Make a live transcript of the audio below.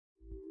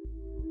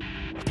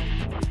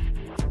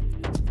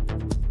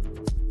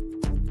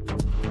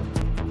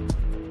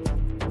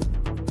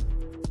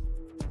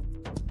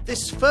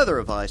This further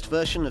revised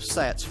version of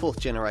SEAT's 4th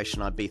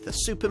generation Ibiza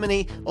Super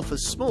Mini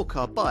offers small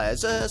car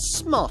buyers a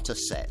smarter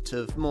set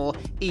of more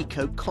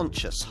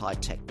eco-conscious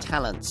high-tech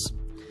talents.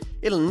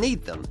 It'll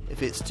need them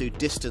if it's to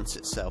distance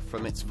itself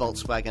from its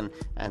Volkswagen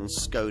and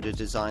Skoda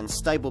design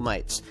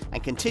stablemates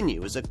and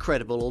continue as a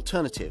credible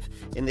alternative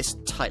in this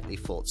tightly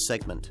fought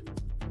segment.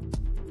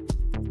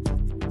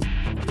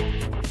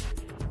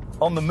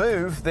 On the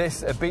move,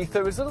 this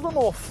Ibiza is a little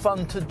more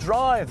fun to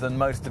drive than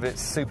most of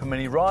its Super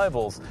Mini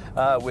rivals,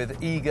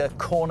 with eager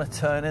corner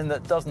turning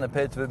that doesn't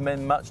appear to have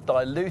been much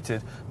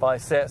diluted by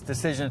SEAT's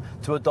decision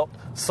to adopt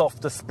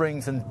softer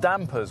springs and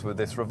dampers with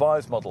this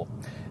revised model.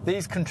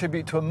 These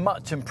contribute to a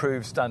much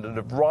improved standard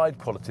of ride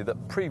quality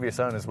that previous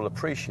owners will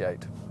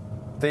appreciate.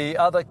 The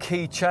other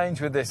key change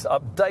with this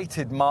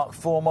updated Mark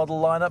IV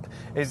model lineup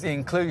is the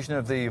inclusion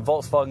of the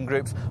Volkswagen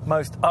Group's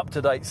most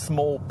up-to-date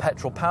small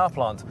petrol power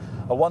plant,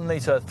 a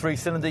 1-litre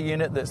 3-cylinder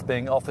unit that's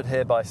being offered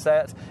here by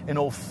SEAT in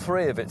all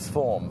 3 of its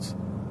forms.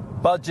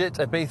 Budget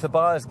Ibiza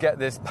buyers get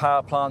this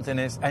power plant in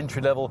its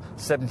entry-level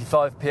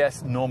 75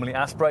 PS normally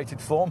aspirated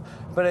form,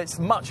 but it's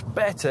much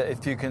better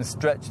if you can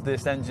stretch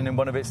this engine in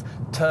one of its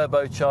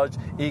turbocharged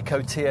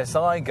Eco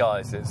TSI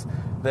guises.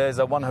 There's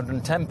a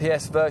 110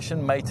 PS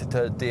version mated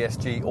to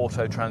DSG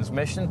auto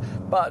transmission,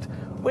 but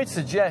we'd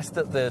suggest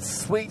that the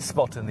sweet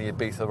spot in the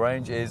Ibiza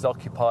range is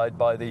occupied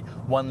by the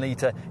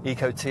 1-litre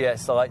Eco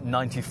TSI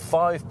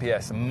 95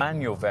 PS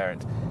manual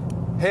variant.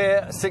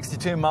 Here,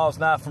 62 miles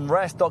an hour from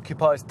rest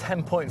occupies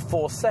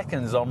 10.4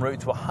 seconds en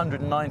route to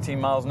 119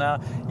 miles an hour,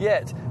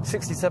 yet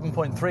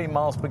 67.3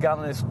 miles per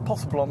gallon is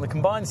possible on the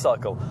combined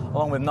cycle,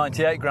 along with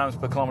 98 grams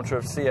per kilometre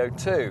of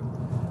CO2.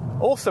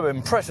 Also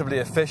impressively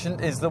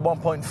efficient is the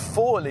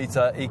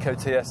 1.4-litre Eco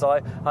TSI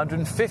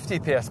 150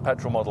 PS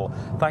petrol model,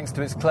 thanks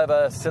to its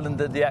clever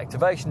cylinder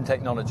deactivation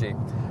technology.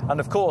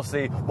 And of course,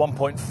 the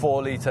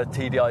 1.4-litre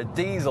TDI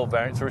diesel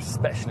variants are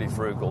especially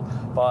frugal.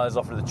 Buyers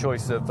offer the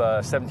choice of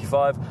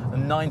 75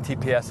 and 90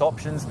 PS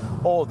options,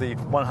 or the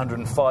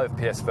 105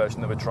 PS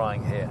version that we're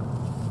trying here.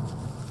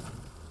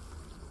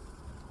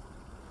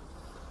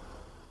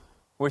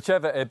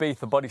 Whichever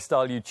Ibiza body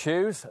style you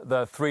choose,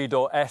 the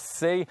 3-door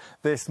SC,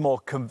 this more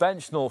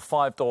conventional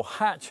 5-door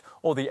hatch,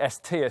 or the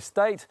ST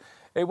Estate,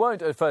 it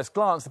won't at first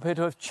glance appear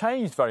to have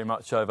changed very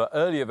much over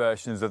earlier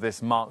versions of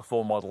this Mark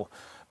IV model.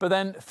 But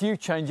then few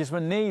changes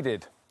were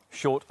needed.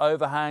 Short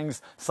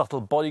overhangs,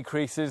 subtle body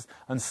creases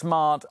and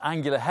smart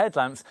angular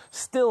headlamps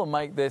still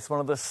make this one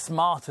of the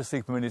smarter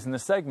Super Minis in the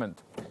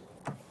segment.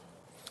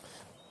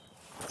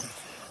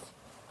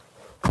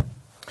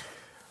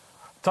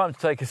 Time to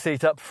take a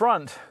seat up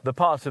front, the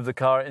part of the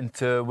car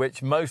into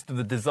which most of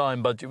the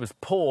design budget was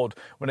poured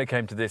when it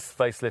came to this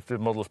facelifted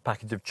model's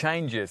package of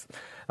changes.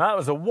 Now, that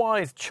was a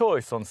wise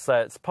choice on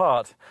SEAT's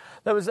part.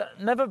 There was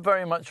never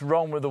very much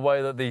wrong with the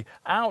way that the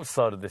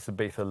outside of this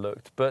Ibiza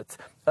looked, but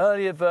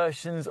earlier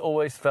versions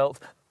always felt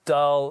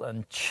dull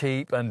and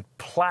cheap and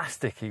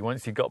plasticky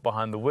once you got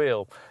behind the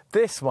wheel.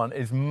 This one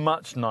is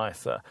much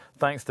nicer,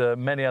 thanks to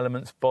many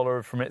elements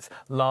borrowed from its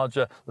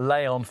larger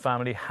Leon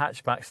family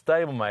hatchback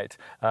stablemate,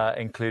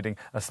 including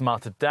a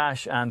smarter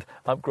dash and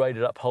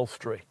upgraded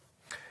upholstery.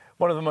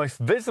 One of the most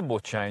visible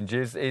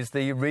changes is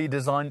the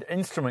redesigned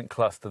instrument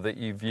cluster that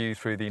you view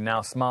through the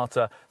now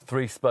smarter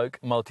 3-spoke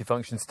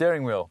multifunction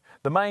steering wheel.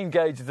 The main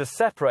gauges are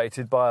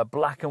separated by a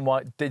black and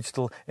white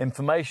digital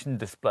information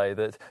display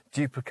that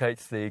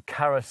duplicates the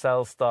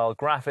carousel-style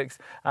graphics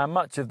and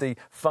much of the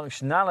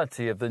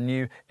functionality of the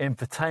new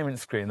infotainment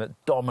screen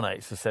that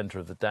dominates the centre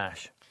of the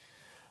dash.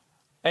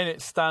 In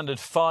its standard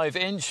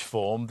 5-inch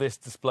form, this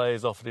display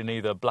is offered in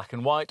either black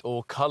and white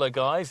or colour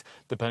guise,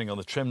 depending on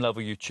the trim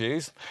level you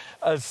choose.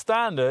 As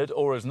standard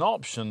or as an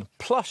option,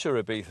 plusher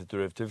Ibiza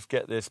derivatives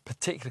get this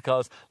particular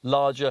car's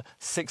larger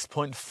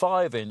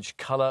 6.5-inch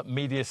Colour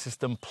Media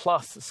System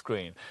Plus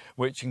screen,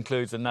 which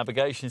includes a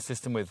navigation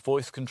system with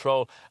voice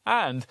control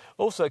and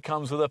also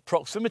comes with a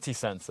proximity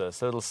sensor,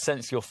 so it'll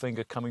sense your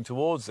finger coming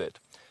towards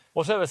it.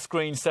 Whatever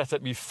screen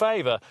setup you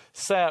favour,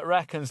 SEAT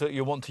reckons that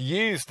you'll want to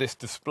use this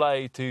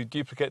display to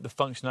duplicate the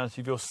functionality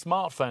of your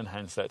smartphone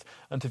handset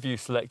and to view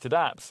selected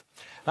apps.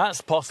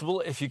 That's possible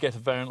if you get a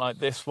variant like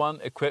this one,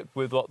 equipped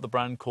with what the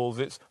brand calls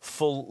its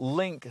full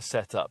link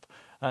setup.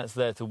 That's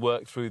there to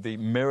work through the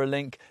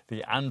MirrorLink,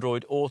 the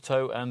Android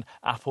Auto and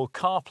Apple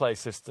CarPlay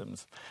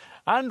systems.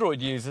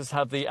 Android users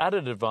have the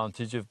added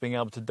advantage of being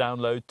able to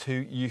download 2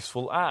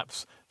 useful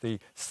apps, the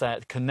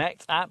SEAT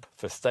Connect app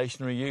for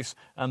stationary use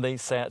and the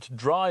SEAT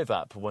Drive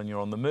app when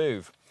you're on the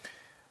move.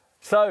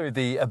 So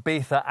the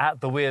Ibiza at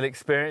the wheel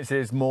experience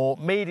is more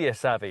media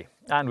savvy,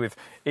 and with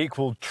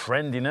equal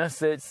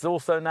trendiness, it's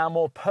also now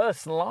more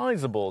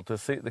personalisable to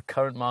suit the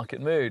current market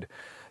mood.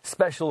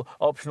 Special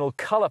optional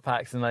colour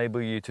packs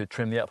enable you to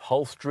trim the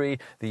upholstery,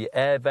 the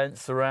air vent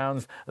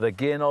surrounds, the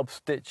gear knob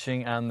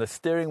stitching and the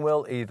steering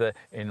wheel either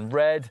in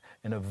red,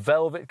 in a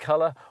velvet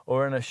colour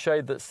or in a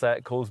shade that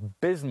SEAT calls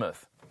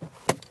bismuth.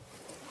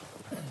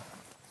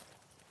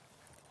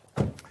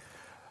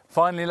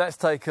 Finally, let's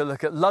take a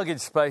look at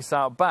luggage space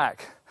out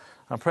back.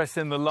 I press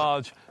in the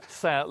large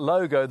SEAT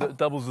logo that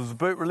doubles as a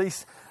boot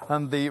release,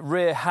 and the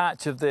rear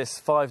hatch of this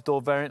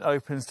 5-door variant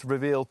opens to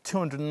reveal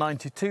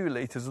 292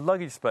 litres of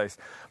luggage space,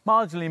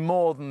 marginally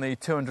more than the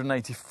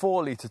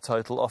 284 litre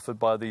total offered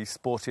by the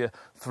sportier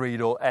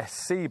 3-door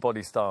SC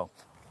body style.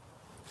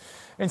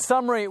 In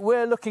summary,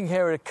 we're looking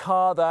here at a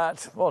car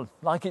that, well,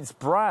 like its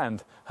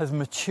brand, has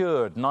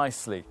matured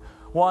nicely.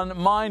 One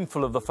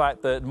mindful of the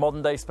fact that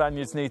modern-day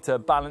Spaniards need to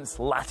balance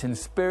Latin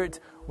spirit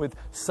with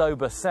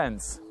sober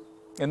sense.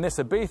 In this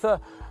Ibiza,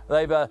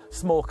 they've a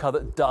small car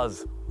that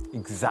does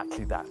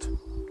exactly that.